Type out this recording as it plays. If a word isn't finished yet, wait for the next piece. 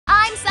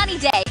sunny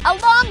day,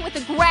 along with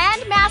the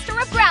Grand Master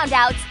of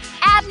Groundouts,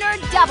 Abner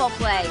Double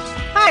Play.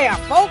 Hiya,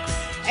 folks.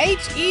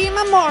 H.E.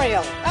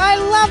 Memorial. I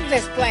love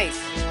this place.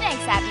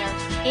 Thanks, Abner.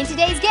 In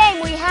today's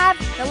game, we have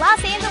the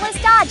Los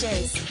Angeles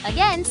Dodgers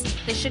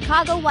against the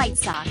Chicago White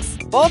Sox.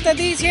 Both of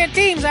these here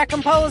teams are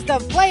composed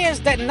of players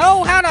that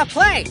know how to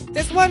play.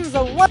 This one's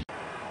a what?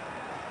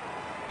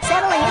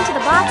 Settling into the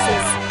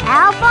boxes,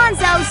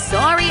 Alfonso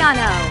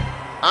Soriano.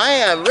 I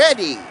am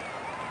ready.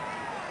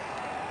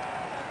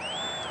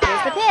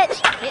 Here's the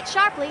pitch. Hit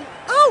sharply.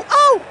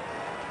 Oh!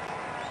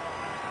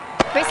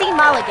 Chrissy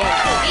Mulligan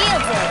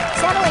fields it.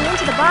 Settling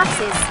into the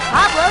boxes,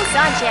 Pablo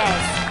Sanchez.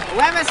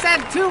 Whoever said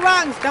 2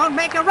 wrongs don't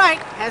make a right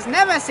has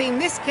never seen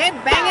this kid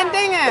banging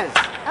dingers.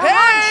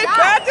 Hey,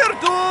 batter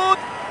dude!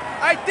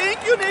 I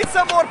think you need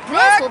some more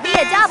practice. This will be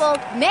a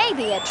double,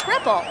 maybe a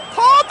triple.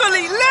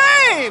 Totally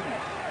lame!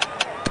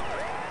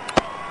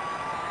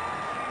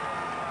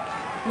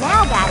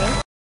 Now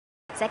batting.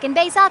 Second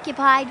base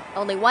occupied.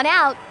 Only 1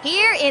 out.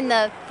 Here in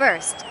the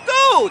first.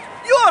 Dude,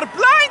 you are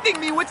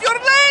blinding me with your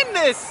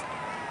lameness!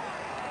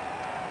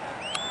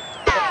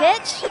 The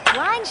pitch,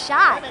 line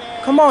shot.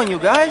 Come on, you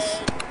guys.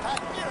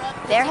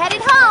 They're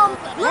headed home.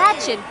 That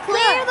should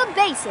clear the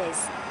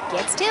bases.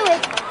 Gets to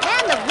it,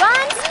 and the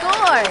run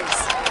scores.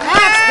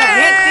 That's the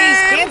hit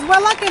these kids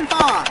were looking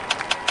for.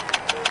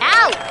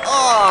 Out.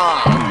 Oh!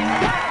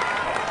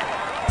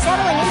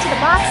 Settling into the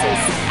boxes,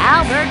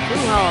 Albert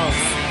Pujols.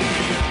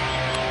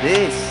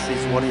 This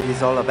is what it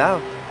is all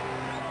about.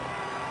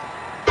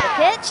 The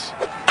pitch,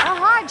 a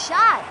hard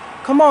shot.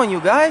 Come on, you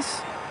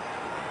guys.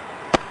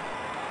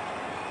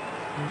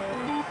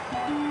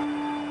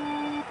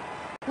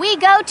 We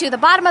go to the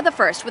bottom of the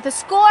first with a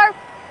score.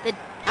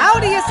 How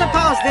do you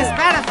suppose this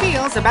batter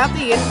feels about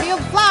the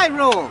infield fly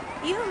rule?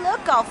 You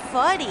look all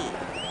funny.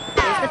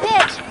 Here's the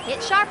pitch,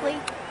 hit sharply.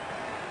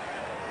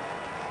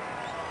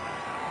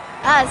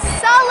 A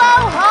solo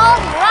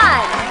home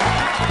run.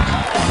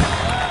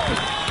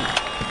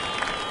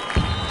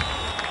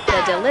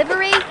 The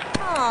delivery.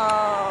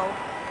 Oh.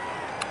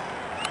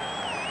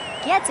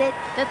 Gets it.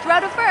 The throw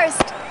to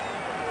first.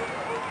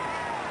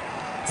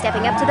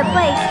 Stepping up to the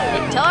plate,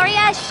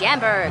 Victoria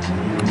Schamberg.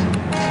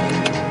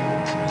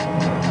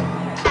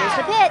 Here's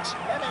the pitch.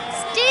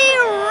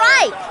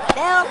 Strike!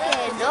 Veo que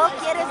no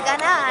quieres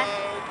ganar.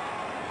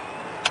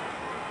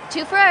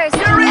 To first.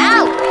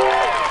 Out!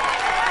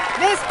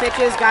 This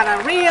pitcher's got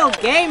a real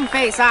game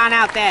face on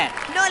out there.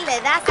 No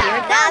le das Here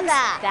it comes.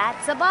 nada.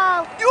 That's a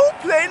ball. You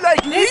play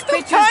like This little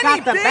pitcher's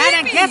tiny got the batter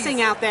babies.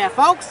 guessing out there,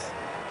 folks.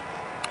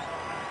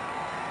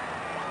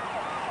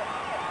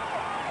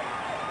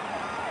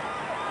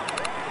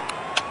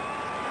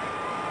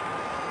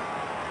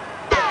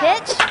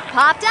 Pitch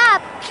popped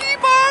up. Keep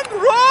on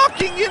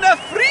rocking in a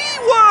free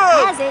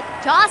world! Has it.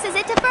 Tosses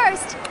it to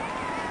first.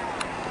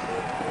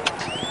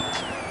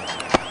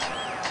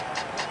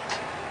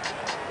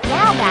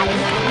 Now batting,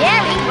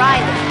 Gary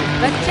Riley.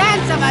 The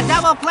chance of a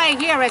double play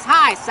here is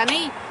high,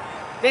 Sonny.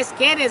 This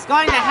kid is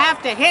going to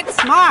have to hit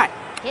smart.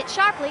 Hit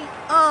sharply.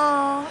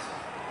 Oh.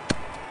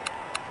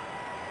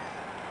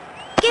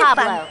 Qué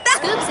Pablo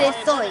scoops it.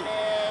 fantástico soy.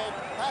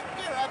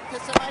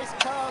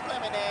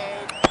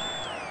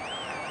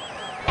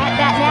 At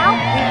bat now,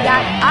 we've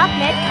got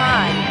Ahmed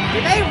Khan. Do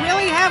they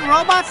really have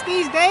robots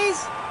these days?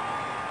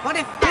 What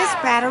if this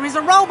batter is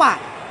a robot?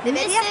 This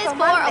Deberías is for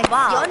tomar a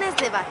ball. lecciones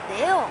de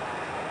bateo.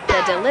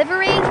 The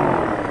delivery.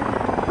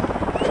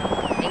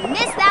 They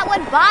missed that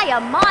one by a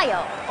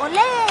mile.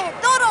 Olé,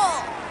 toro.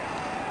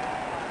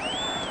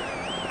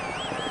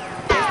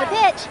 Here's the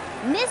pitch.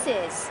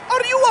 Misses.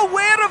 Are you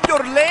aware of your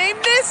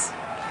lameness?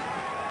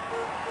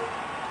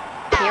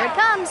 Here it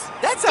comes.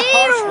 That's a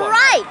harsh one.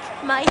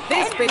 Strike. My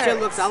This head pitcher hurts.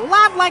 looks a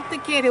lot like the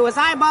kid who was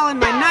eyeballing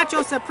my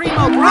Nacho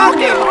Supremo ground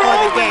game before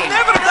the game.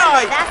 Never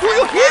die! That's Do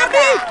you hear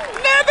me?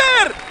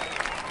 nada. Never!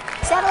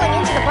 Settling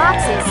into the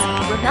boxes,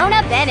 Ramona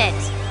Bennett.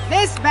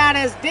 This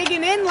batter's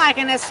digging in like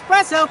an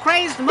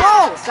espresso-crazed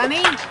mole,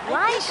 Sonny.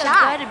 Line I've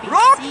shot. gotta be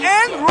Rock seasick.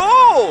 and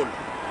roll!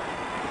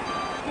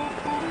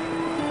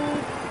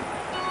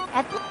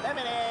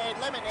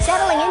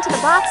 Settling into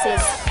the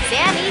boxes,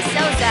 Sammy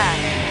Sosa.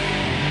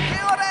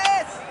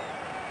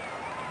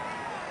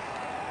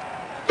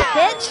 The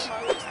pitch.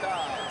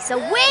 It's a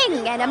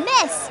wing and a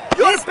miss.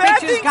 Your This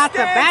pitcher's batting got the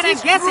stance batter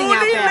is guessing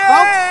out truly there,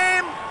 folks.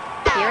 lame.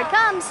 Here it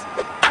comes.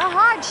 A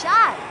hard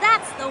shot.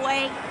 That's the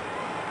way.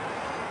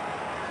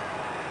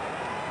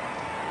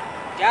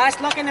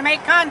 Just looking to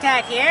make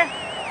contact here.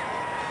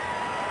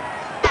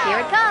 Here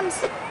it comes.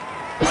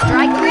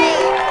 Strike 3.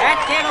 That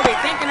kid will be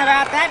thinking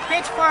about that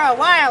pitch for a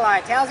while,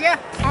 I tells you.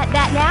 At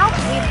bat now,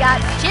 we've got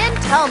Jim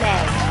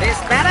Tomei. This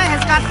batter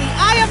has got the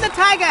eye of the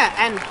tiger,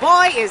 and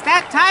boy, is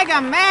that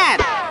tiger mad.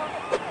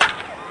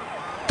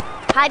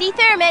 Heidi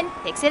Thurman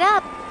picks it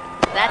up.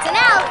 That's an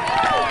out.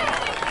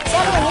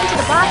 Settling into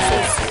the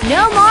boxes,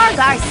 Nomar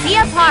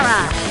Garcia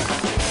Parra.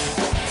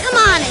 Come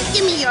on and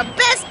give me your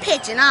best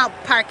pitch and I'll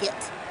park it.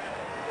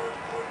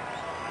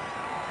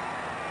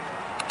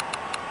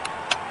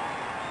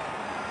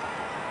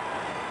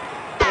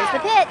 Here's the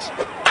pitch.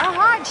 A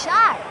hard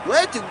shot.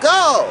 Way to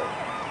go!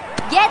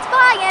 Gets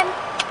by him.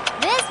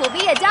 This will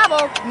be a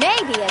double,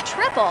 maybe a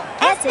triple.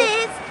 Gets Este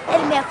it. es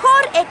el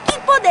mejor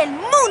equipo del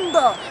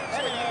mundo.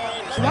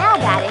 Now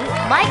batting,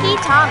 Mikey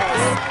Thomas.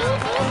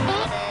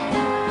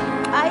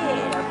 I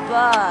ate a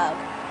bug.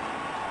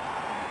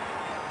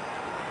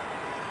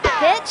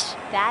 Pitch,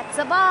 that's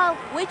a ball.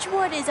 Which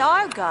one is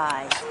our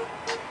guy?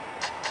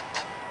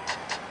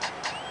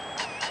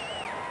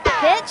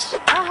 Pitch,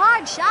 a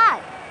hard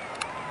shot.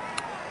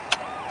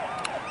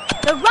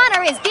 The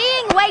runner is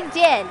being waved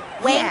in.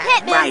 Wayne Yeah,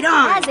 Pittman right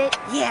on. has it.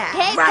 Yeah,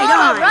 They right pull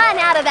on. a run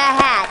out of the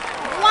hat.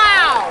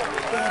 Wow!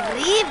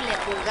 Terrible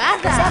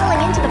jugada.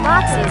 Settling into the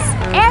boxes,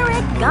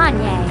 Eric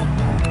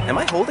Gagne. Am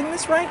I holding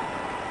this right?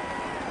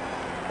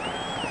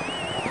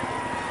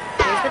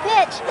 Here's the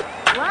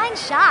pitch. Line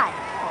shot.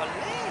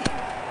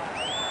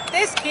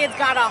 This kid's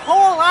got a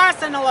whole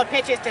arsenal of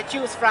pitches to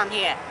choose from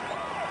here.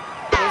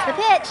 Here's the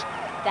pitch.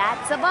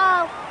 That's a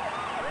ball.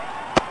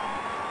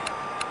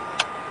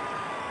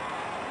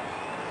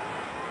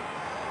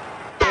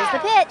 Here's the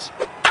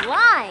pitch.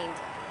 Lined.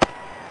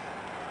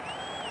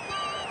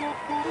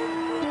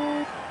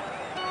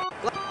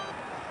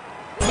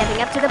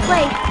 Stepping up to the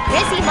plate,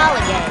 Chrissy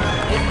Mulligan.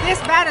 If this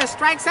batter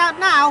strikes out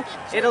now,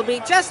 it'll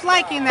be just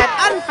like in that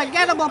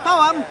unforgettable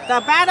poem, The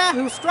Batter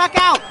Who Struck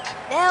Out.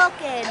 Veo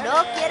que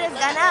no quieres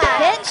ganar.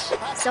 Pitch,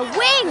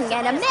 swing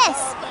and a miss.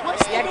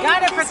 You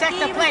gotta protect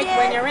the plate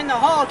when you're in the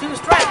hole 2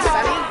 strikes,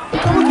 Sonny.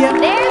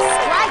 There's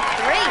strike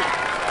 3.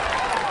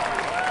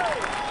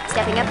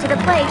 Stepping up to the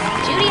plate,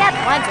 Juliet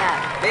Planta.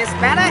 This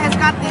batter has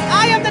got the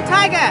eye of the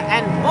tiger,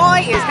 and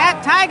boy, is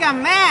that tiger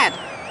mad.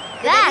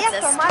 That's Deberías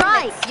a tomar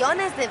strike.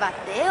 lecciones de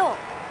bateo.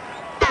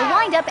 The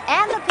windup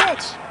and the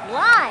pitch,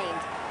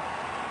 lined.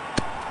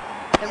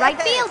 The right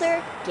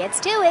fielder gets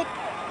to it.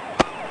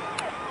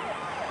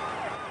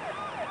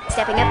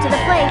 Stepping up to the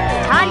plate,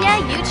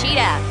 Tanya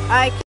Uchida.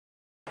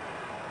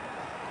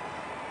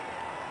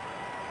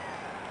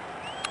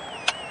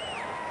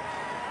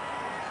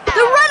 The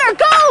runner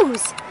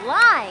goes!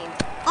 Lined.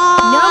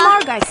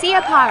 Nomar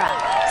Garcia Parra.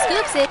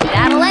 Scoops it.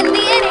 That'll end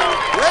the inning.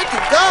 Way to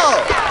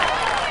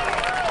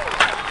go!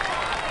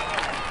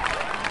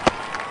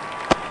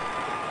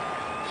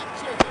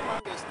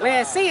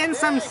 We're seeing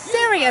some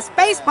serious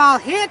baseball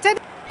here today.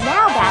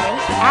 Now batting,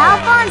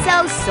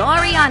 Alfonso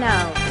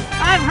Soriano.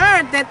 I've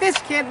heard that this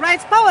kid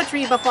writes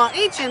poetry before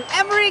each and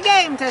every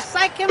game to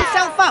psych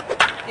himself up.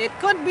 It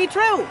could be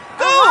true.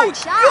 hard Dude,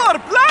 shot. you're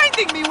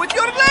blinding me with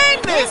your This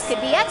lameness!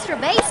 could be extra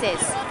bases.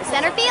 The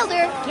center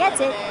fielder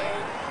gets it.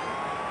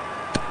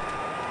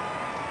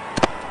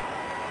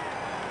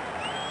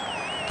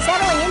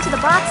 Settling into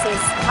the boxes,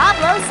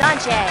 Pablo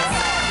Sanchez.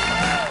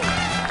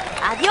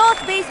 Adiós,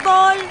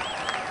 béisbol.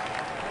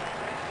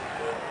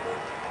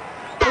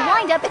 The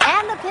windup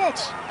and the pitch.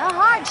 A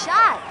hard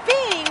shot.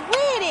 Big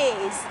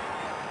Wheaties.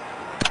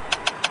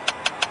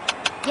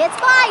 Gets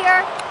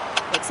fire.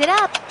 Picks it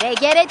up. They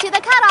get it to the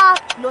cutoff.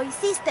 Lo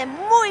hiciste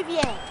muy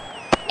bien.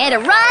 And a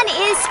run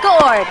is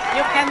scored.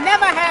 You can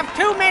never have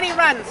too many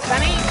runs,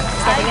 Sonny.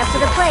 Stepping up to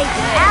the plate,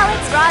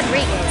 Alex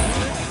Rodriguez.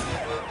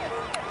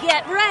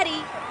 Get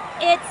ready.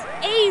 It's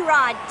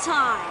A-Rod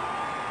time.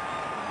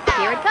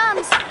 Here it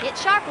comes. Hit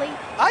sharply.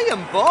 I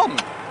am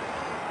bummed.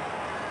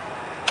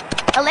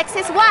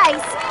 Alexis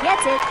Weiss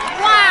gets it.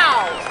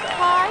 Wow!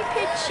 Hi,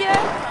 pitcher.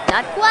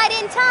 Not quite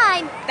in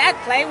time. That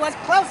play was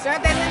closer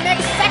than the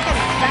next second,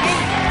 Sonny.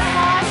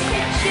 Hi,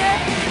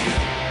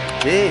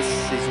 pitcher. This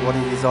is what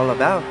it is all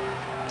about.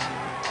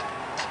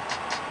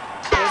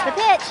 Here's the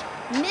pitch.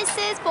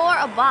 Misses for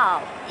a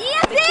ball.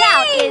 The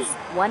count is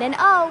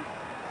 1-0.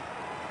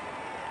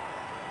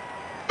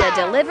 The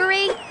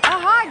delivery, a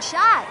hard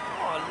shot.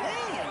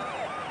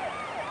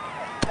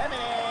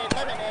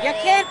 You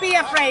can't be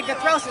afraid to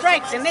throw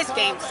strikes in this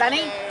game,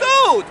 Sonny.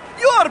 Dude,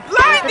 you are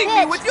blinding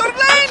me pitch. with your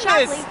Hit lameness!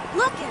 sharply.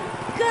 Looking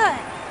good.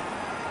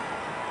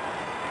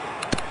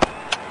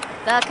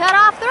 The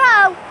cutoff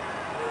throw.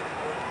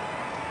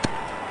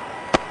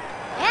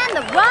 And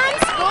the run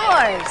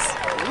scores.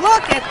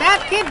 Look at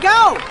that kid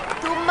go.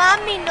 Tu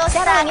mami no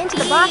está Settling into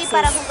the aquí boxes,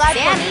 para jugar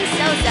Sammy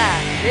Sosa.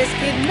 This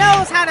kid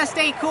knows how to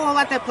stay cool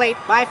at the plate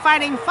by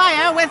fighting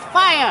fire with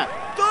fire.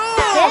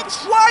 Dude, Pitch.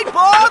 why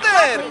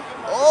bother? Sharply.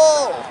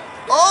 Oh,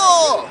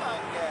 oh!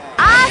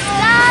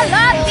 Hasta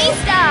la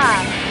vista.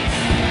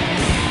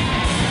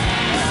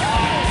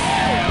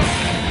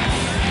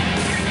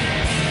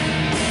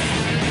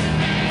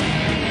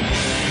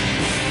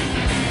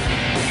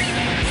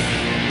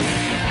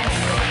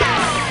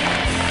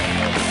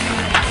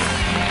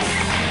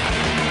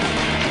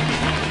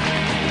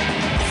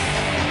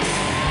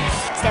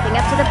 Stepping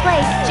up to the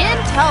plate, Jim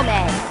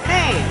Tomei.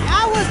 Hey,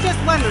 I was just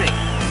wondering.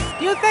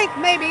 Do you think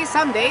maybe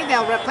someday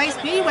they'll replace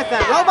me with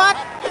a robot?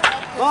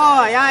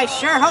 Boy, I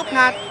sure hope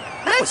not.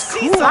 Let's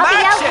see some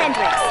Rafael action!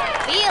 Hendricks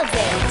fields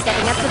it.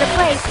 Stepping up to the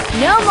plate,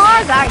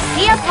 Nomar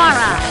Garcia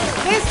Parra.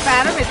 This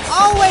batter is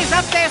always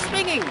up there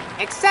swinging,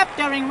 except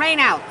during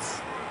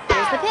rainouts.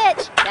 Here's the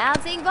pitch.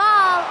 Bouncing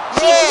ball.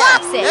 She Yeah,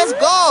 drops it. let's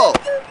go!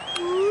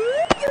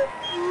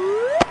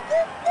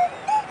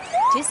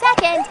 To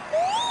second.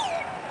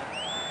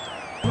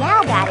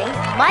 Now batting,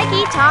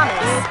 Mikey Thomas.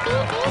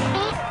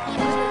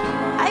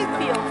 I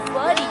feel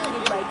funny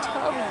in my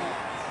tummy.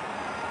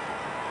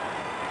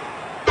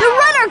 The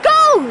runner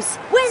goes!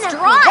 Buena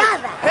Strike!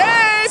 jugada.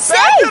 Hey, Safe!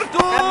 batter, The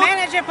dude!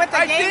 manager put the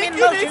I game think in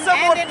you motion need some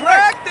more and it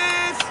worked.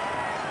 practice.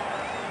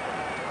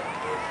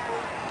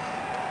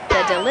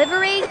 The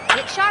delivery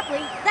hit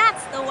sharply.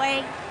 That's the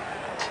way.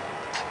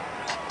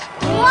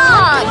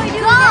 Long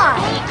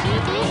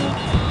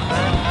gone!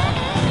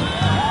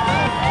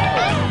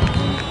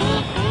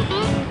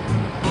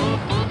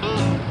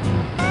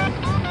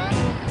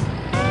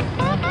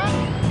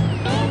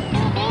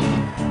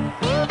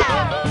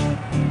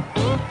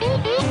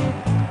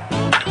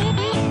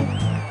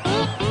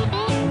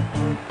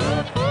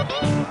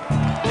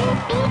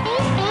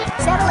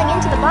 Settling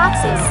into the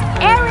boxes,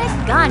 Eric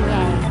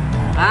Gagne.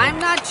 I'm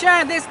not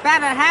sure this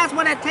batter has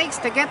what it takes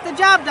to get the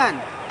job done.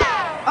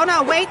 Oh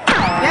no, wait.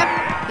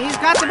 Yep, he's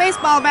got the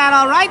baseball bat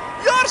all right.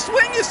 Your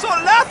swing is so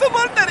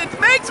laughable that it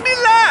makes me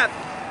laugh.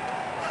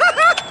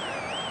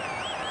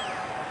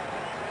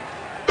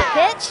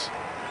 Pitch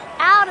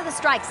out of the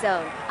strike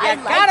zone. You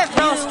gotta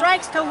throw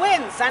strikes to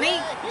win, Sonny.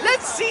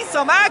 Let's see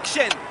some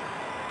action.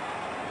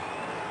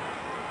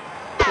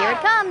 Here it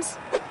comes.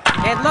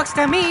 It looks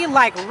to me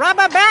like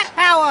rubber bat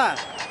power.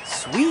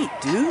 Sweet,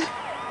 dude.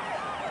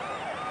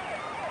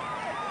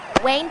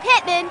 Wayne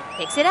Pittman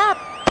picks it up.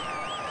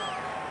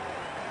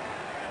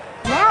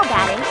 Now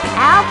batting,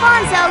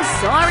 Alfonso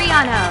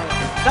Soriano.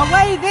 The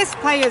way this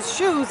player's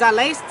shoes are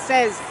laced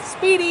says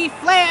speedy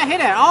flare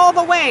hitter all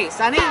the way,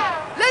 Sonny.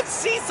 Let's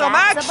see some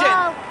That's the action.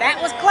 ball. That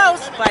was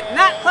close, but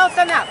not close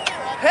enough.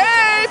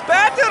 Hey,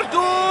 batter,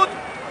 dude!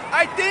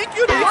 I think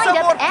you need some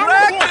Wind more up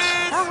and the pitch.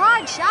 A practice.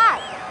 hard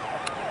shot.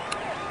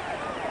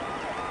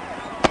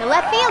 The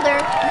left fielder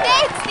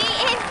makes the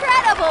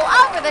incredible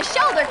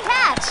over-the-shoulder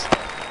catch.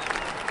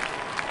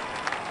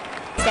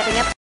 Stepping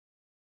up.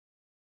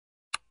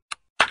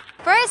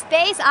 First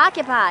base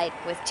occupied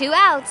with 2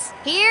 outs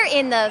here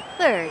in the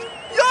third.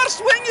 Your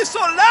swing is so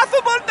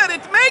laughable that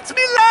it makes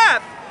me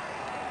laugh.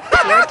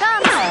 Here it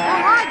comes. A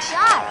hard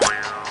shot.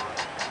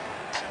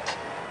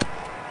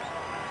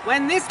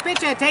 When this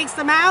pitcher takes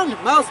the mound,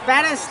 most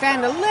batters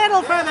stand a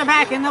little further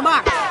back in the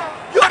box.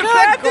 Your Good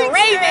batting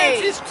gravy.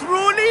 stance is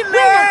truly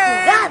Buena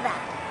lame. jugada.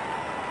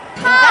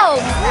 Home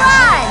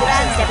run!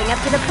 Stepping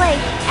up to the plate,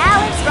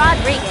 Alex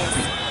Rodriguez.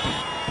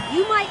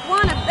 You might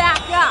want to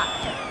back up.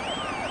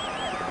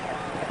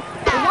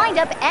 The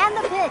windup and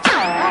the pitch.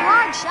 A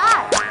hard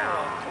shot.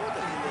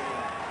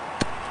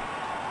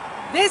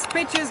 This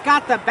pitcher's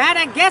got the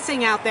batter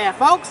guessing out there,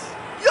 folks.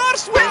 Your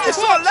swing is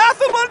so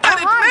laughable that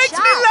A it hard makes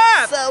me shot.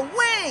 laugh.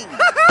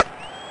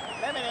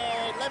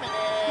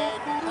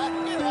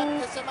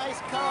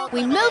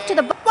 We move to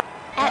the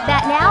at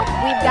bat now.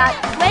 We've got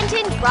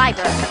Quentin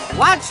Driver.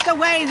 Watch the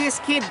way this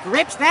kid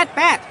grips that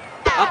bat.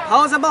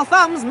 Opposable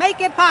thumbs make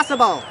it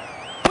possible.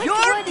 Your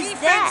good is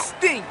defense that?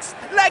 stinks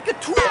like a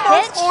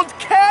 2-month-old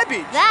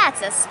cabbage.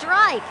 That's a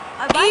strike.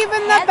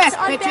 Even the best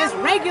pitchers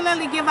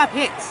regularly give up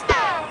hits.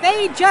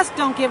 They just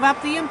don't give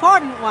up the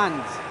important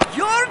ones.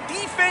 Your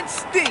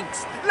defense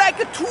stinks like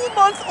a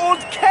 2-month-old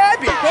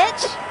cabbage.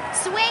 Pitch,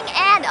 swing,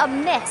 and a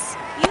miss.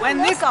 When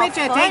this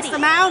pitcher takes the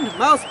mound,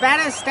 most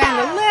batters stand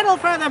a little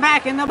further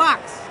back in the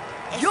box.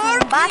 Your un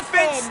bate,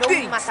 defense no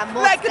stinks matamosca.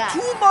 like a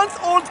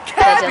 2-month-old The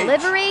cabbage.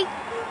 delivery.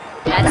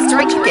 That's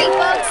strike 3,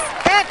 folks.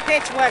 That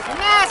pitch was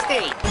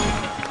nasty.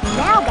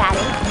 Now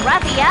batting,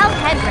 Rafael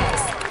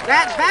Hendricks.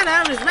 That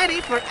batter is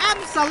ready for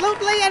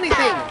absolutely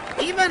anything.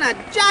 Even a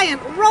giant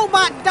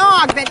robot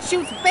dog that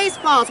shoots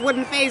baseballs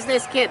wouldn't faze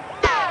this kid.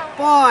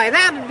 Boy,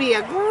 that would be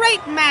a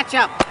great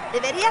matchup.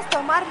 Deberías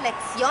tomar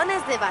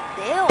lecciones de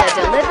bateo. The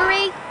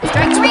delivery.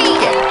 Strike 3,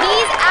 and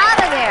he's out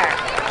of there.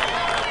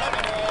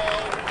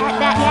 At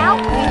bat now,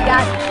 we've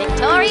got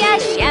Victoria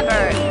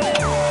Shepard.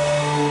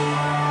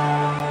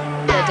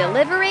 The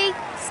delivery.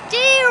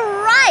 Steer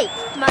right.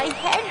 My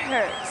head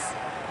hurts.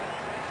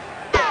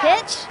 The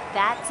pitch.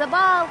 That's a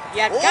ball.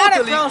 You gotta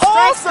Totally throw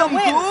strikes awesome, to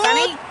win, dude.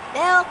 Sonny.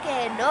 Veo que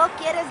no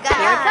quieres Here it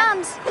ganar.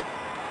 comes.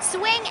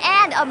 Swing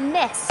and a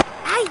miss.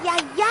 Ay,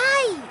 ay,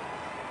 ay.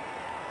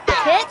 The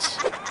pitch.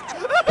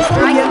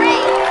 Strike 3.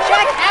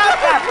 Check out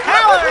the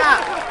power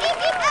up.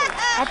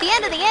 At the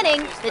end of the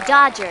inning, the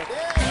Dodgers.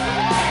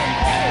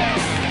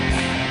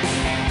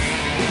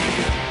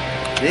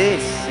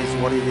 This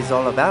is what it is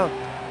all about.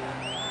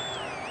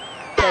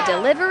 The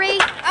delivery.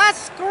 A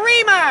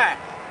screamer.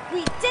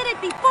 We did it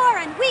before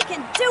and we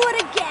can do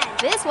it again.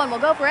 This one will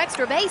go for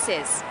extra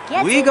bases.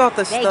 Gets We it. got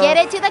the They stuff. get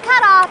it to the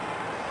cutoff.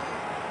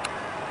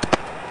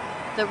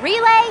 The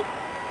relay.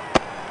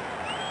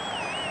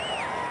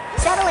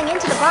 Settling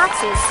into the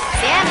boxes,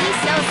 Sammy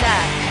Sosa.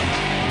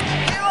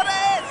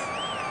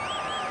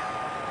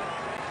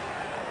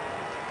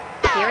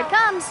 Here it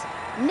comes.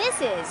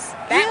 Misses.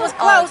 That was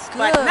close,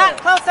 but good. not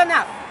close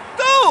enough.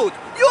 Dude,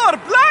 you are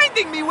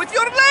blinding me with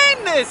your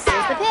lameness.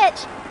 Here's the pitch.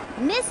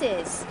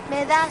 Misses.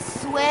 Me da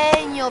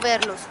sueño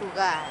verlos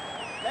jugar.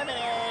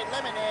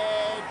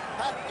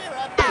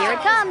 Here it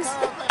comes.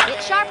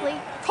 Hit sharply.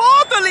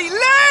 Totally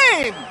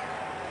lame.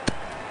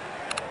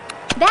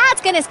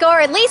 That's gonna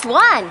score at least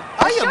one.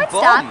 The I am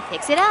shortstop bummed.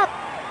 picks it up.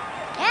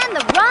 And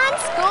the run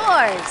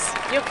scores.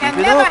 You can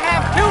Keep it never up.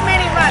 have too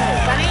many runs,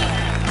 Sonny.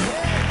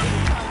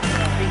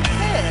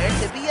 Prepare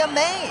to be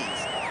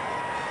amazed.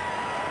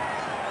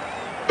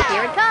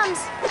 Here it comes.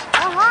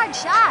 A hard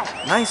shot.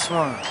 Nice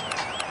one.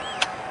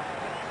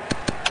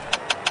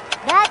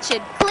 That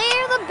should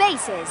clear the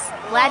bases.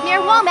 Vladimir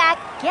Womack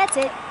gets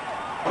it.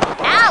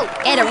 Out!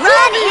 And a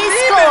run is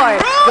scored.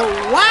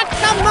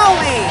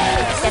 Guacamole!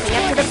 Stepping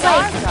up to the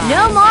plate,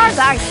 Nomar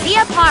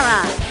Garcia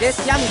Parra. This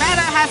young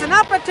batter has an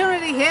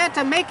opportunity here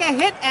to make a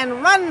hit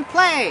and run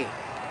play.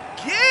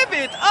 Give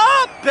it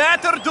up,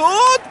 batter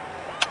dude!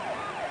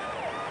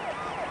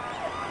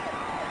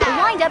 The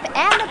windup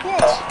and the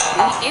pitch.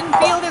 The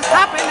infield is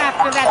hopping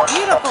after that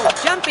beautiful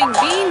jumping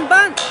bean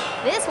bunt.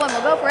 This one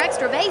will go for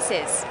extra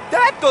bases.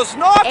 That does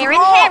not Aaron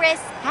roll.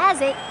 Harris has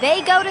it.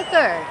 They go to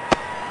third.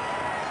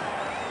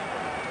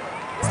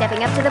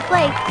 Stepping up to the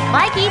plate,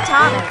 Mikey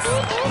Thomas.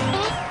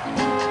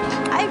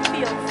 I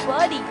feel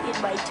funny in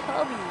my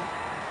tummy.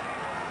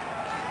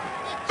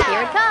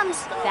 Here it comes.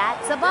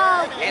 That's a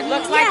ball. It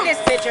looks like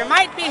this pitcher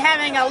might be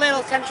having a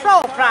little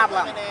control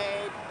problem.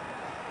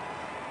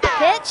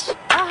 Pitch,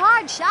 a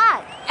hard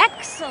shot.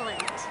 Excellent.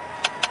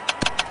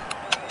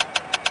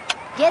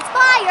 Gets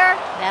fire.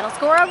 That'll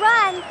score a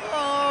run.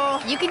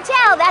 Oh, You can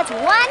tell that's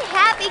one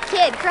happy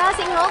kid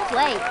crossing home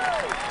plate.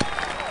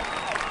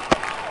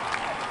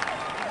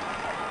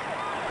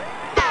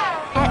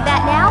 At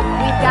that now,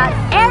 we've got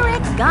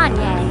Eric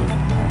Gagne.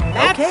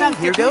 That Okay,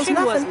 here goes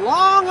substitution was nothing.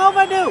 long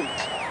overdue.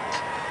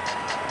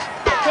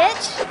 The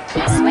pitch,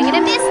 swing and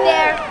a miss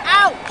there.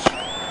 Ouch!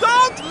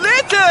 don't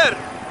litter!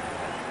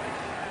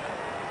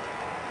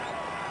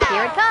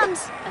 Here it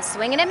comes. A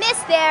swing and a miss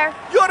there.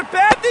 Your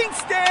batting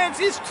stance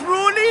is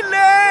truly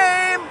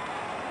lame!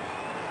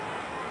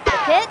 The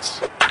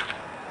pitch.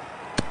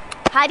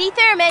 Heidi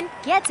Thurman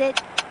gets it.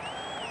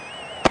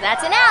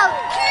 That's an out.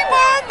 Keep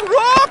on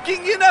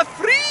rocking in a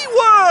free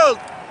world!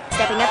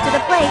 Stepping up to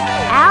the plate,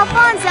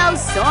 Alfonso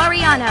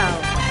Soriano.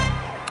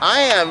 I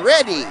am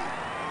ready.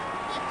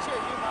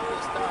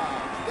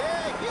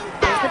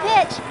 Here's the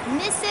pitch.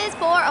 Misses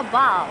for a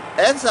ball.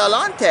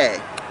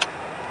 Excelente.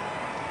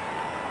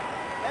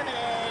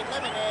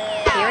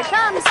 Here it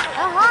comes.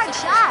 A hard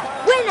shot.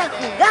 Buena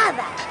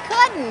jugada.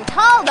 Couldn't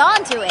hold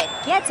on to it.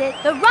 Gets it.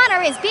 The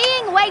runner is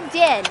being waved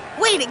in.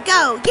 Way to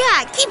go.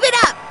 Yeah, keep it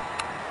up.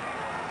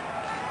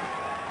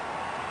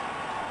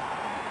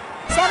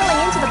 Settling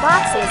into the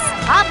boxes,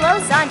 Pablo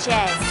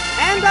Sanchez.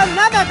 And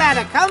another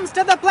batter comes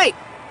to the plate.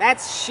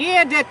 That's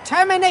sheer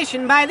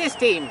determination by this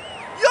team.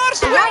 Your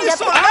swing Right is up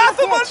so and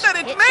laughable pitch. that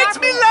it Hit makes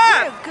me sharply.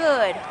 laugh!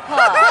 Good.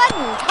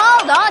 Couldn't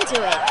hold on to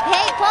it.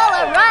 They pull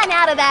a run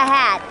out of the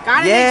hat.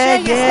 Gotta Yeah,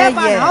 make sure you yeah,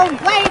 step on yeah. home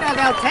plate or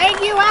they'll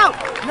take you out.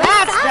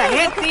 That's the sabes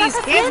hit lo que these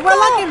estás kids were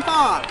haciendo. looking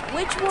for.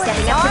 Which one?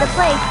 Stepping up to the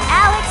plate,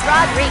 Alex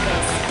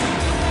Rodriguez.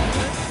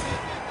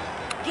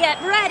 Get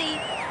ready.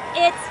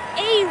 It's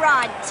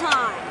A-Rod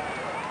time.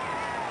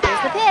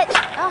 Here's the pitch.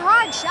 A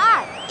hard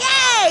shot.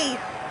 Yay!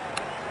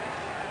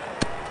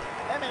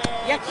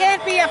 You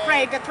can't be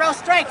afraid to throw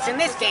strikes in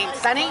this game,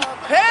 Sonny.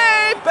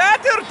 Hey,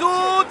 batter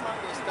dude!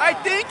 I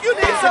think you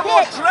need some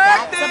more Pitch.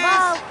 That's a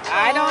ball. practice!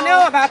 I don't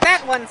know about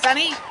that one,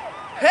 Sonny.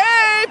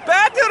 Hey,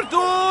 batter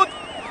dude!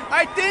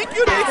 I think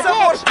you need Here's the some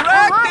more pitch. A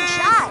hard practice!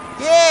 shot.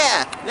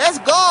 Yeah, let's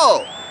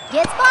go.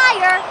 Gets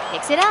fire.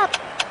 Picks it up.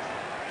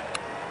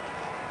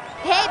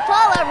 They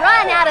pull a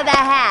run out of the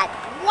hat.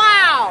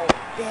 Wow!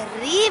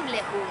 Terrible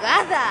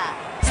jugada.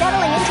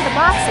 Settling into the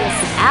boxes,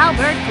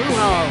 Albert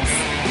Pujols.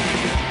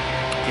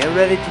 Get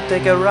ready to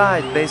take a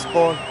ride,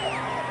 baseball.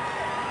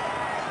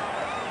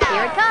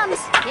 Here it comes.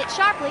 Hit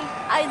sharply.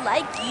 I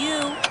like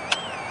you.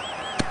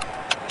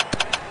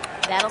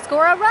 That'll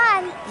score a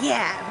run.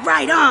 Yeah,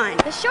 right on.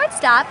 The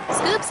shortstop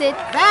scoops it.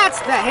 That's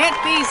the hit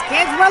these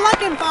kids were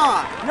looking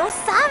for. No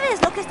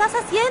sabes lo que estás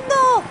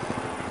haciendo.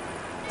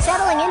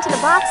 Settling into the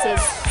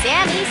boxes,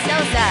 Sammy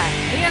Sosa.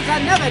 Here's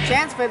another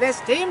chance for this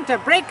team to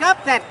break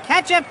up that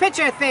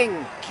catcher-pitcher thing.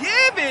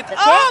 Give it The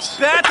up, pitch.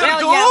 batter Will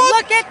dude! you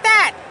look at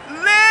that?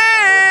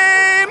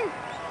 Lame!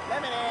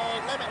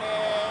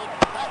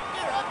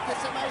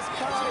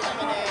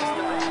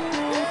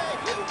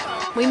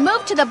 We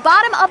move to the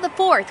bottom of the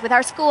fourth with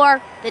our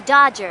score, the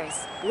Dodgers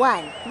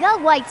 1, the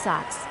White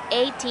Sox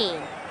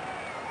 18.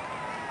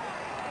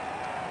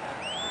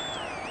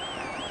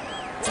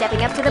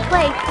 Stepping up to the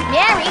plate,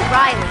 Mary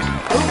Riley.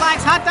 Who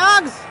likes hot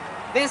dogs?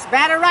 This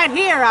batter right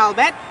here, I'll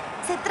bet.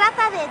 Se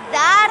trata de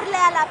darle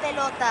a la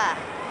pelota.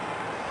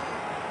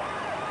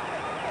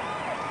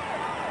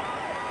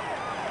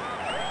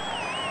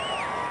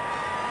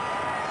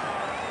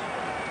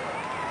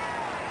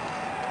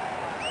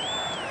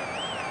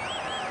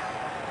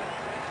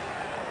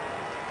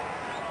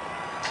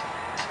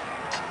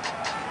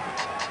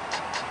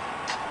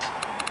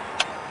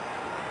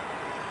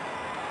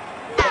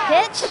 The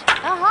pitch,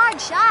 a hard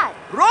shot.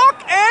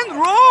 Rock and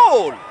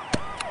roll!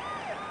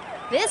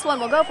 This one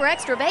will go for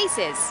extra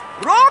bases.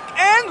 Rock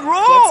and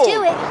roll! Gets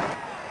to it.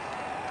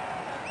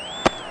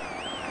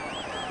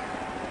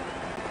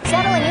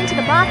 Settling into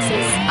the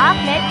boxes,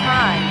 Ahmed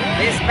Khan.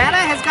 This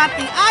batter has got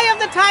the eye of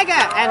the tiger,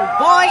 and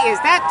boy, is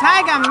that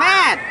tiger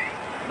mad.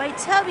 My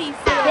tummy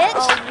feels Pitch.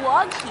 all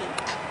wonky.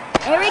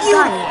 Eric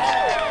Gagne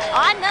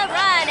on the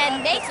run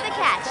and makes the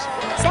catch.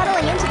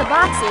 Settling into the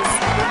boxes,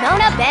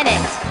 Mona Bennett.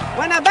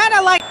 When a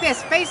batter like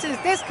this faces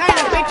this kind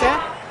of pitcher,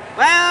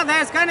 well,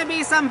 there's going to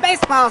be some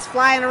baseballs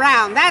flying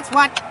around, that's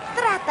what.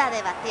 Trata de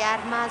batear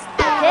más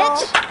The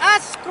pitch, A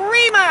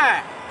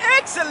screamer!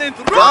 Excellent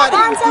Got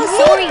run! it. Alfonso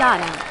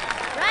Soriano.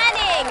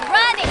 Running,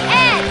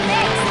 and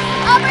makes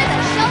over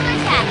the shoulder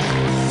catch.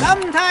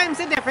 Sometimes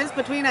the difference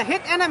between a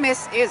hit and a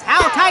miss is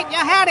how tight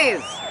your hat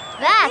is.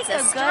 That's a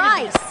I'm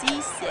gonna strike. be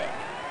seasick.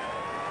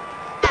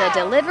 The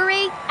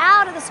delivery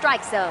out of the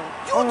strike zone.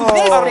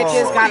 This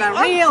pitcher's got a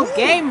real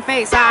game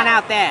face on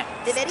out there.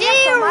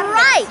 Steer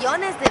right.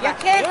 You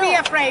can't be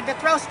afraid to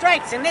throw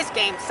strikes in this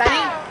game,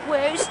 Sonny.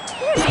 Where's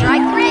Timmy?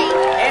 Strike three.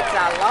 It's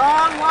a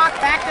long walk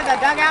back to the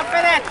dugout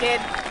for that kid.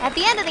 At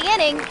the end of the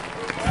inning,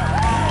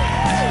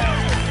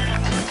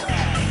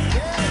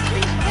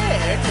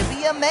 Prepare to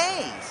be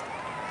amazed.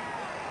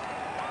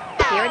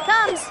 here it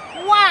comes.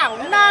 Wow,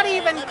 not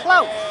even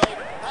close.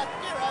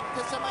 You're up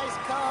to some ice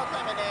cold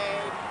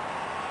lemonade.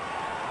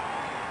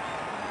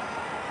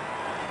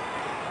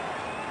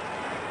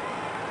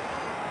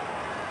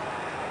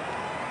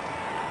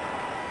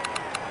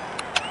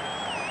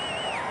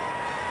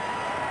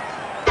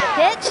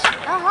 Pitch,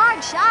 a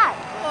hard shot.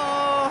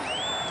 Oh,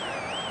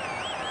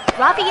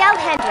 Rafael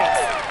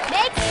Hendricks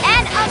makes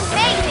an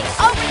amazing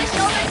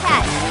over-the-shoulder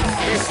catch.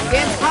 this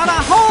kid's brought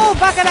a whole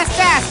bucket of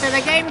sass to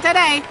the game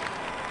today.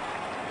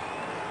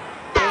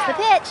 Here's the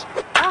pitch,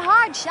 a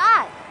hard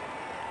shot.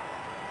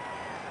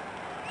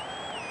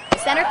 The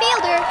center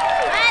fielder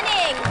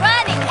running,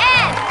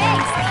 and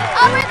makes the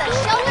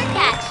over-the-shoulder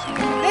catch.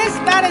 This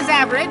batter's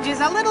average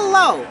is a little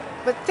low,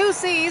 but 2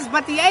 C's,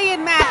 but the A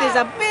in math is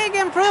a big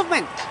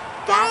improvement.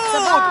 That's the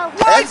ball.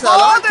 White Excellent.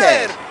 Sox!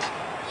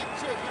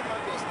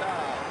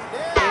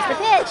 Here's the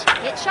pitch,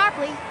 hit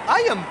sharply.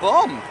 I am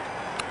bummed.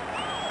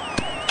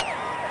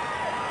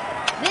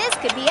 This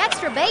could be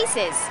extra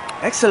bases.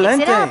 Gets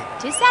Excelente. it up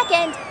to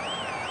second.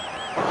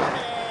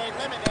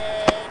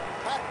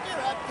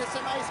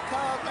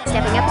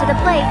 Stepping up to the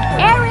plate,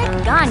 Eric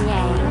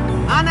Gagne.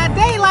 On a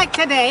day like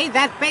today,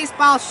 that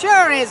baseball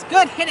sure is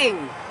good hitting.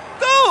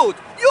 Dude,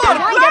 you The are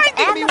windup blinding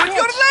and me the with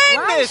your pitch.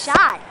 Line lameness!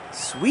 shot.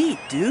 Sweet,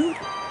 dude.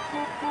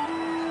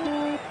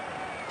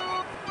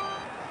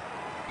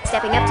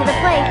 Stepping up to the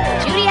plate,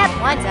 Juliet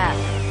Wanta.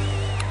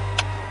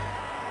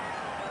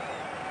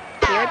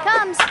 Here it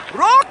comes.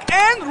 Rock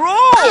and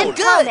roll! And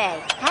Kome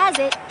has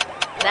it.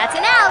 That's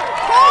an out.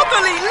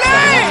 Totally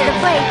Stepping up to the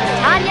lame! plate,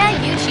 Tanya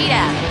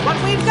Uchida. What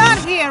we've got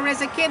here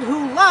is a kid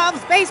who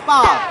loves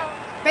baseball.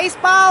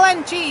 Baseball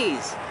and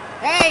cheese.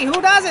 Hey, who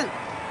doesn't?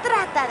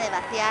 Trata de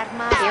batear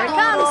más Here it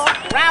duro.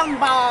 comes. Round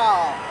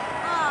ball.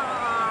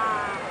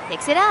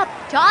 Picks it up,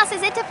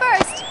 tosses it to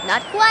first.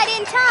 Not quite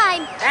in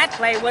time. That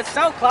play was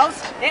so close,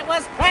 it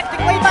was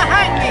practically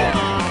behind me.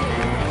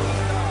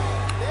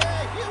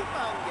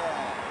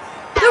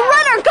 The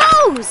runner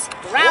goes.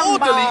 Round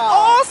Totally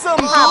ball.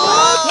 awesome, Pablo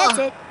dude! gets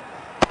it.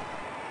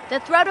 The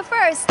throw to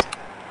first.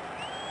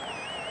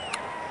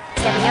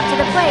 Stepping up to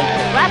the plate,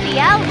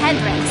 Rafael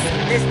Hendricks.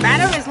 This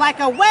batter is like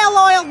a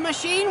well-oiled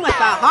machine with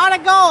a heart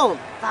of gold.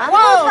 Vamos,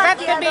 Whoa, that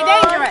could be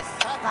bateador. dangerous.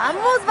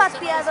 Vamos,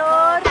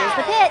 bateador. Here's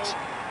the pitch.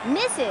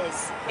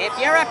 Misses. If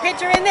you're a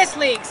pitcher in this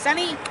league,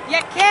 Sonny,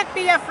 you can't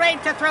be afraid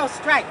to throw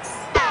strikes.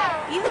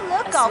 You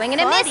look A all swing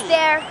and a miss funny.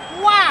 there.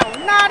 Wow,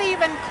 not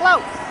even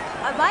close.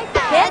 Am I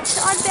Pitch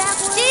on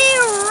backwards?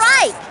 Steer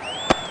right.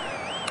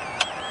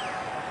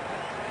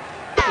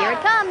 Here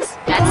it comes.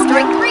 That's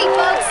strike three,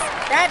 folks.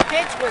 That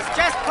pitch was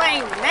just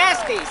plain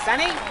nasty,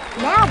 Sonny.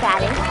 Now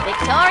batting,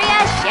 Victoria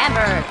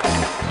Schamberg.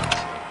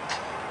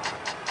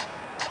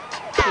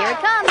 Here it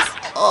comes.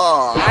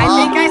 Oh, I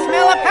think I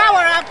smell a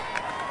power-up.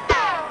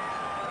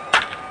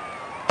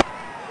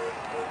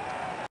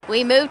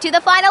 We move to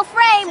the final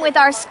frame with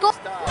our score.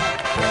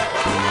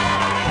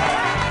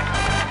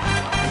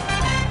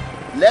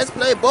 let's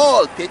play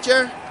ball,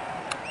 pitcher.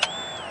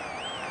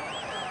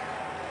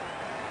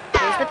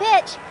 Here's the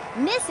pitch.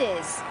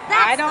 Misses.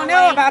 I don't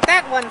know about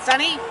that one,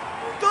 Sonny.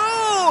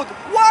 Dude,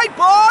 why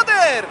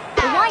bother?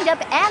 The windup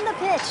and the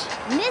pitch.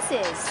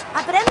 Misses.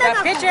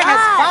 The pitcher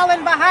has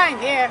fallen behind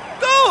here.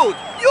 Dude,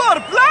 you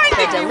are The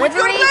blinding me with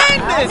your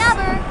delivery. lameness!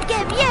 Another. ¡Qué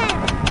bien!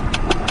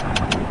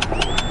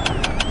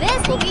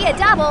 This will be a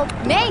double,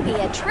 maybe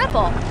a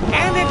triple.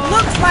 And it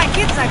looks like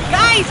it's a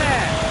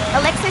geyser.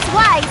 Alexis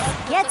Weiss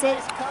gets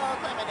it.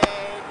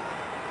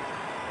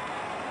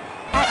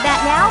 At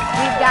bat now,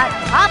 we've got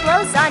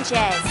Pablo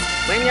Sanchez.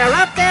 When you're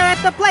up there at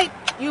the plate,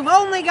 you've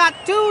only got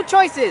 2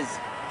 choices.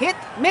 Hit,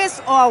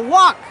 miss, or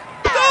walk.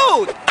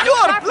 Dude, you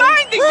are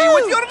blinding me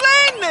with your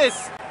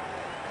lameness!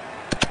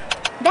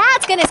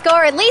 That's gonna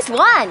score at least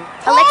one.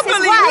 Alexis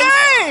Totally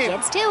Weiss lame.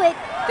 gets to it.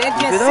 Did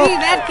you Keep it see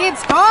up. that kid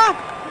score?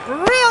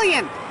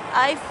 Brilliant.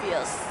 I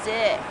feel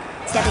sick.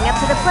 Stepping up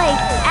to the plate,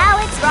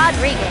 Alex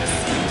Rodriguez.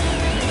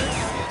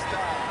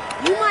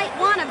 You might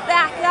want to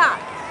back up.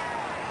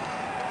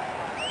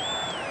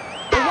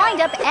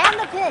 windup and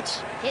the pitch.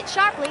 Hit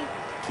sharply.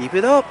 Keep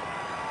it up.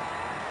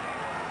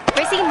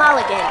 Chrissy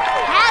Mulligan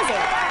has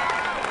it.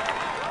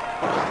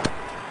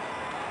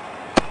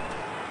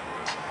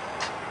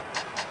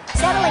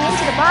 Settling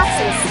into the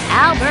boxes,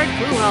 Albert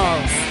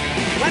Pujols.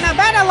 When a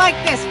batter like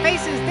this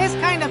faces this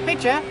kind of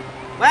pitcher,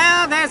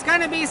 well, there's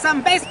gonna be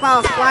some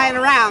baseballs flying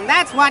around,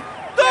 that's what.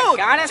 Dude, You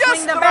gotta just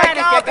swing the strike bat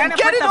if out you're and gonna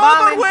get put it the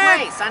ball over in with.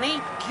 play, Sonny.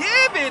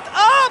 Give it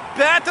up,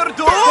 better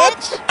dude!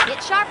 Pitch,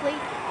 hit sharply.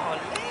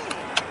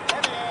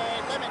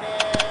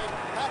 Lemonade.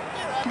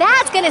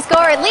 That's gonna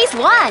score at least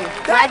one.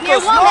 That Vladimir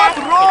was Womack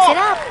not wrong. picks it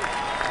up.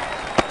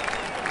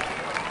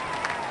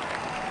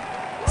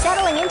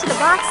 Settling into the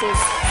boxes,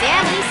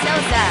 Sammy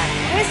Sosa.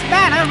 This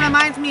batter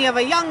reminds me of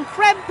a young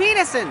Craig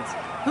Peterson,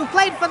 who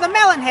played for the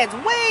Melonheads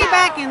way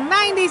back in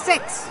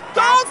 '96.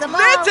 That's the Don't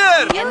ball.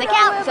 litter! And the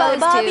count goes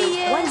Bobby to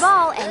is. 1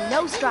 ball and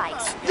no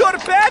strikes. Your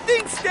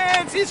batting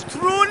stance is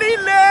truly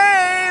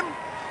lame!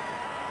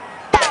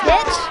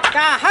 Pitch,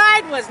 The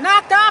hide was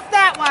knocked off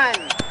that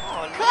one.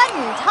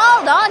 couldn't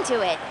hold on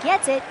to it.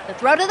 Gets it, the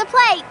throw to the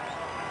plate.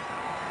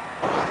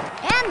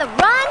 And the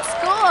run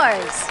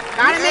scores.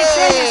 Gotta make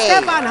sure you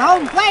step on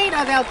home plate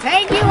or they'll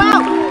take you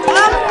out.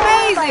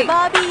 Amazing!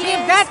 Bobby Give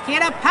is. that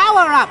kid a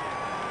power up.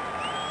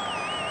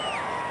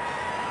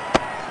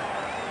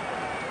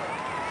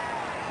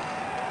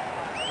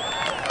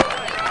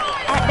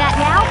 At bat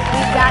now,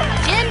 we've got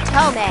Jim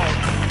Tomei.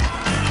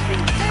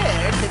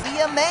 Prepare to be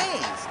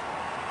amazed.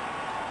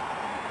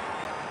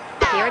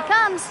 Here it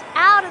comes,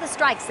 out of the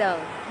strike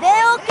zone.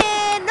 Veo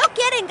que no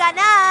quieren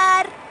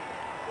ganar.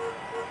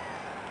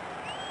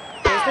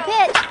 Here's the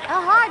pitch, a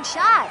hard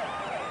shot.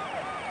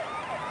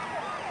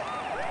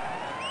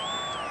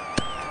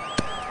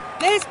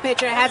 This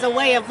pitcher has a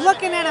way of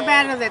looking at a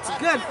batter that's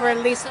good for at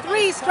least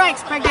 3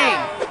 strikes per game.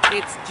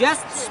 It's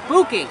just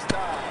spooky.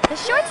 The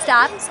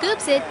shortstop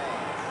scoops it.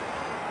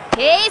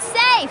 He's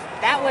safe.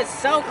 That was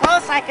so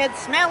close I could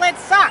smell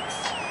its socks.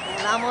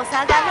 Vamos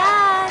a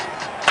ganar.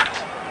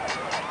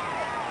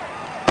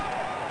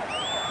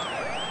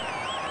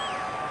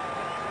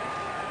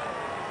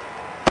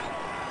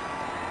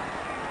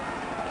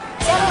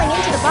 Settling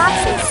into the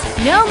boxes,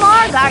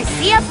 Nomar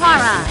Garcia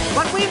Parra.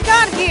 What we've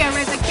got here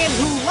is a kid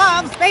who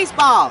loves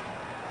baseball.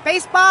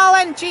 Baseball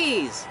and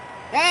cheese.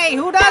 Hey,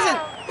 who doesn't?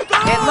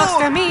 It looks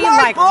to me Why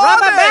like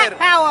rubber bother? bat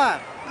power.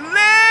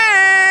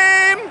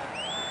 Lame!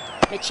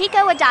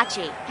 Michiko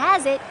Adachi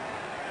has it.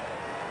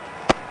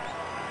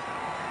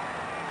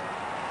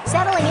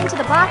 Settling into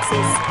the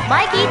boxes,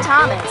 Mikey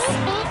Thomas.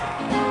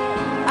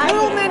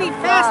 Too many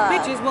fast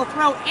pitches will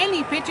throw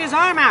any pitcher's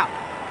arm out.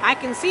 I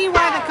can see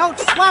why the coach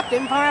swapped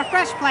him for a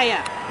fresh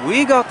player.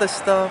 We got the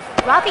stuff.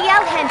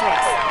 Rafael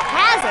Hendricks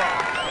has it.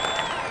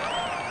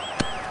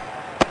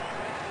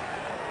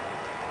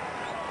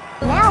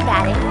 Now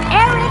batting,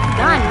 Eric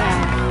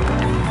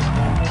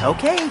Gunman.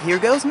 Okay, here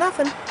goes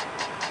nothing.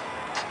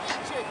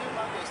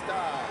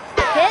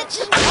 Pitch,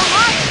 a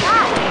hard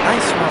shot.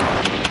 Nice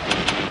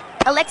one.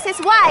 Alexis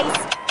Weiss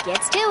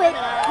gets to it.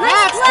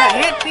 That's the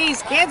hit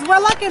these kids were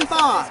looking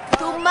for.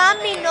 Tu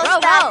mami no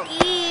Bravo. está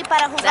aquí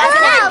para jugar That's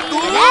con out. el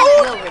That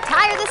will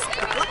retire this.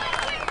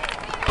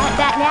 At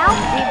that now,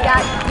 we've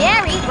got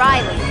Gary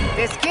Riley.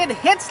 This kid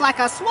hits like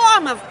a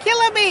swarm of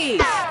killer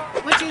bees,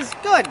 which is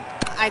good,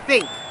 I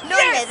think. No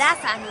le das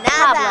a Pablo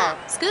nada.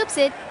 scoops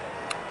it.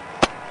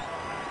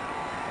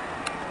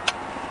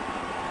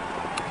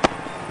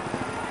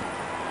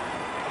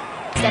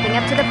 Stepping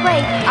up to the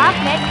plate,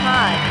 Ahmed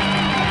Khan.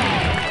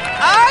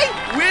 I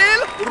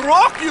will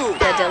rock you!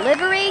 The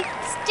delivery,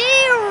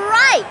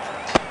 strike.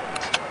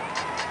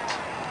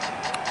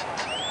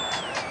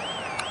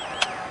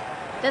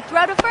 The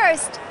throw to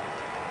first.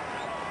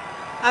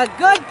 A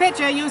good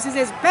pitcher uses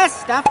his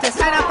best stuff to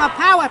set up a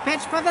power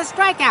pitch for the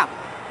strikeout.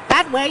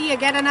 That way you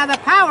get another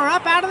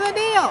power-up out of the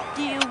deal.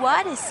 Do you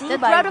want to see The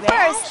my throw to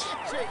rash? first.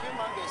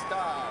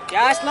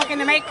 Just looking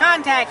to make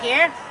contact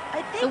here.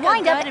 I think The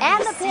I'm windup gonna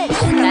and be the pitch.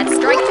 seeing That's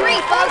strike 3,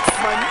 folks.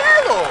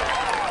 Manelo!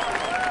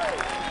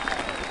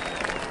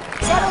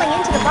 Settling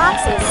into the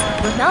boxes,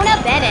 Ramona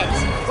Bennett.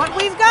 What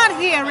we've got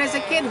here is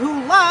a kid who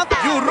loves...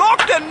 You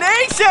rock the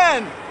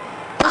nation!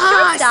 The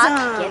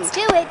shortstop gets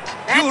to it.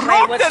 That You play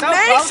rock was the so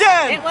close,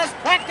 nation! it was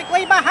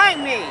practically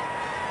behind me.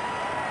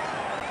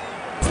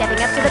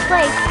 Stepping up to the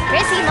plate,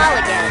 Chrissy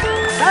Mulligan.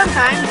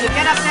 Sometimes you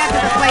get up there to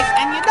the plate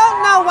and you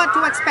don't know what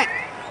to expect.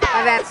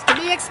 That's to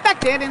be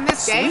expected in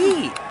this game.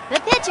 Sweet. The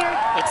pitcher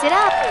picks it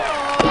up.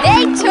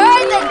 They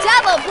turn the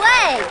double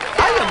play.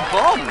 I am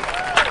bummed.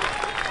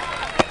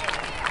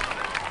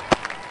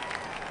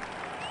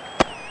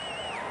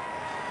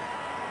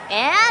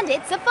 And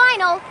it's a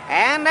final.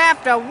 And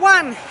after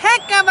one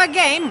heck of a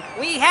game,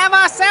 we have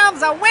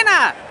ourselves a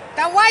winner.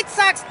 The White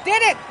Sox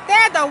did it.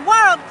 They're the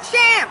world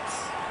champs.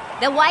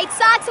 The White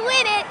Sox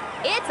win it.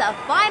 It's a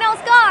final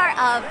score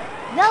of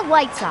the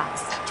White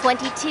Sox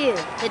 22,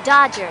 the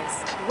Dodgers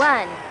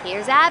 1.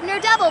 Here's Abner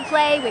Double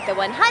Play with the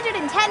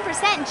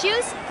 110%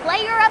 juice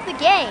player of the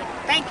game.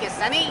 Thank you,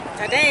 Sonny.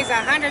 Today's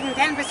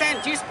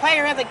 110% juice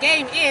player of the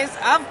game is,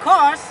 of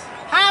course,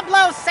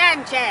 Pablo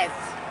Sanchez.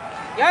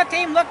 Your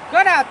team looked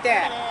good out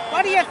there.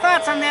 What are your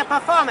thoughts on their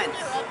performance?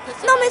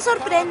 No me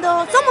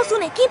sorprendo, somos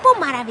un equipo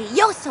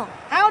maravilloso.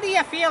 How do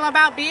you feel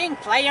about being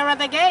player of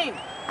the game?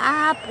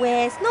 Ah,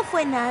 pues no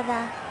fue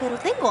nada, pero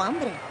tengo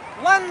hambre.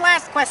 One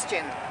last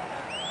question.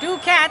 Do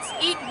cats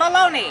eat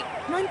bologna?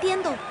 No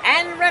entiendo.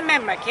 And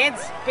remember,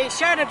 kids, be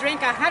sure to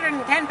drink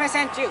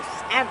 110% juice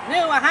and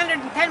new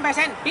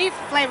 110%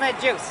 beef-flavored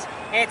juice.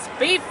 It's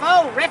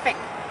beef-o-rific.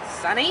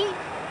 Sonny?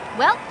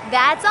 Well,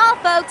 that's all,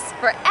 folks,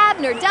 for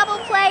Abner Double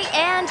Play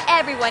and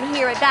everyone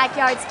here at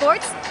Backyard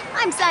Sports.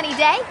 I'm Sunny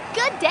Day.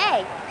 Good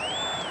day.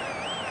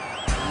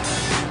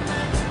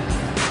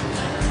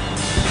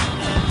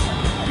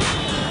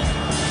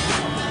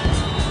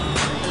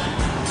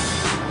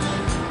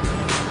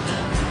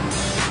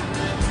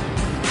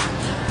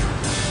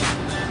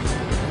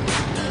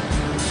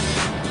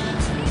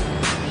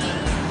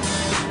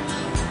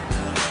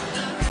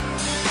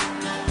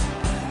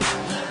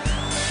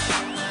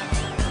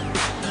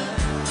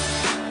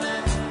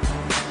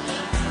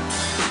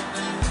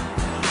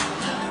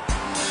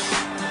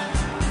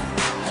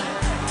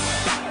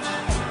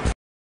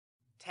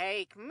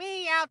 Take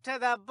me out to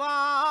the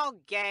ball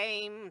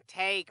game.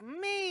 Take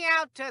me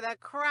out to the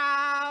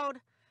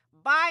crowd.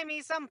 Buy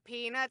me some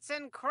peanuts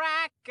and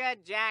Cracker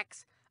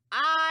Jacks.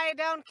 I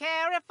don't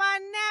care if I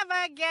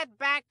never get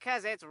back,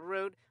 'cause it's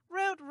root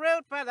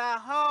for the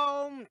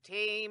home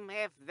team.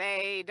 If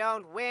they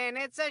don't win,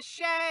 it's a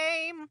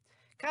shame,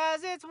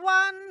 'cause it's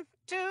 1,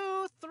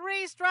 2,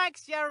 3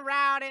 strikes, you're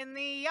out in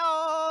the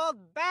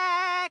old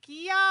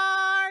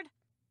backyard.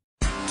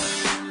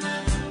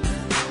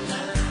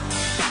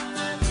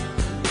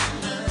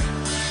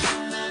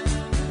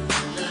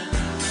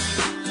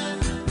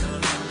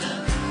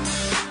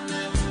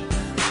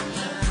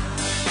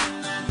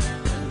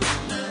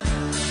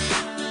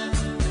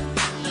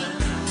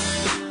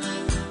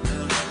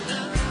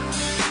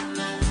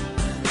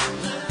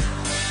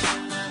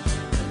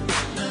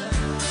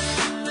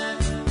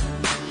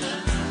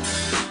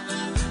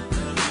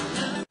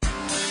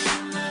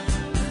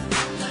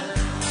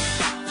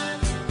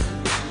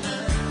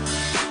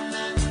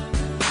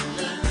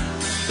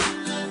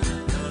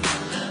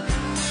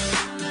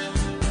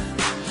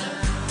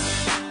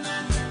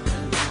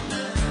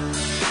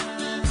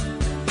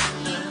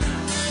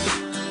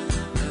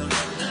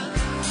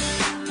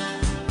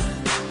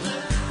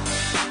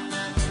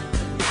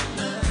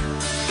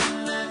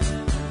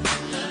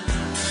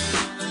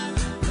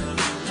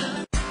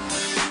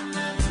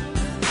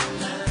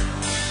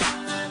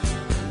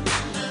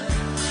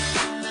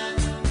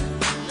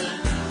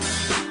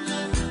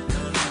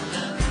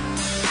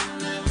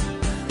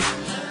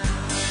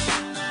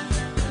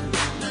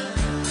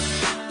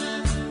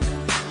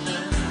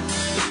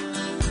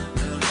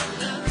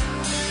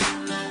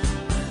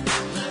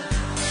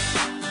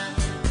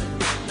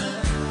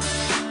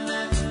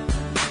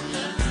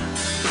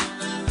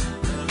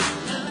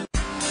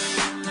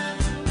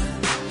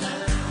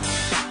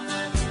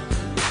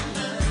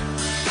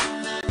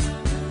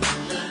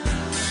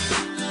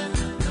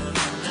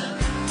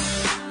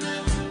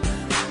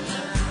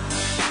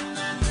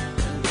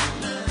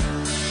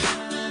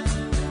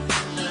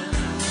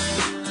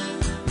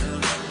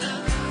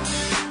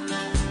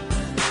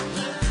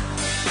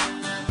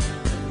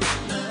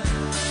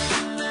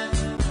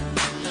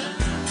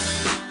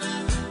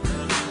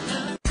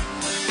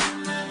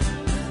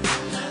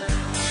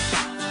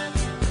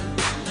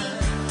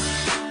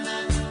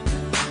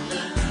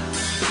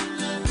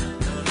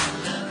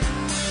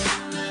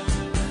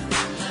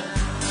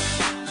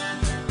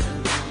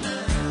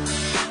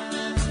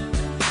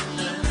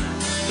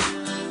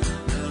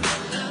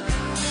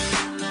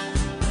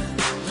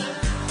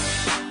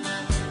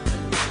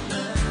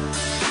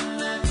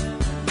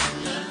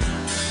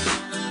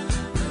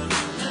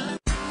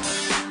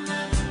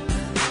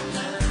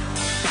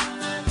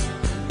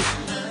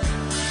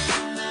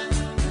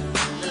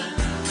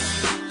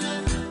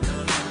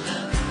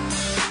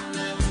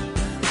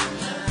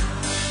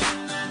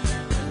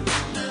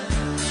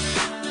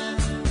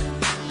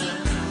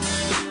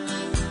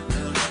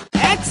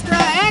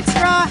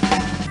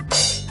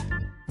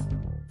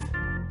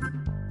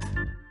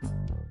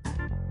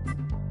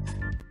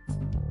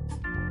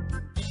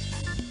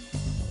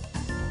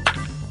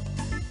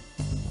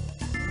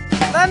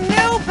 The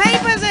new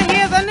papers are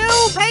here! The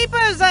new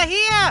papers are here!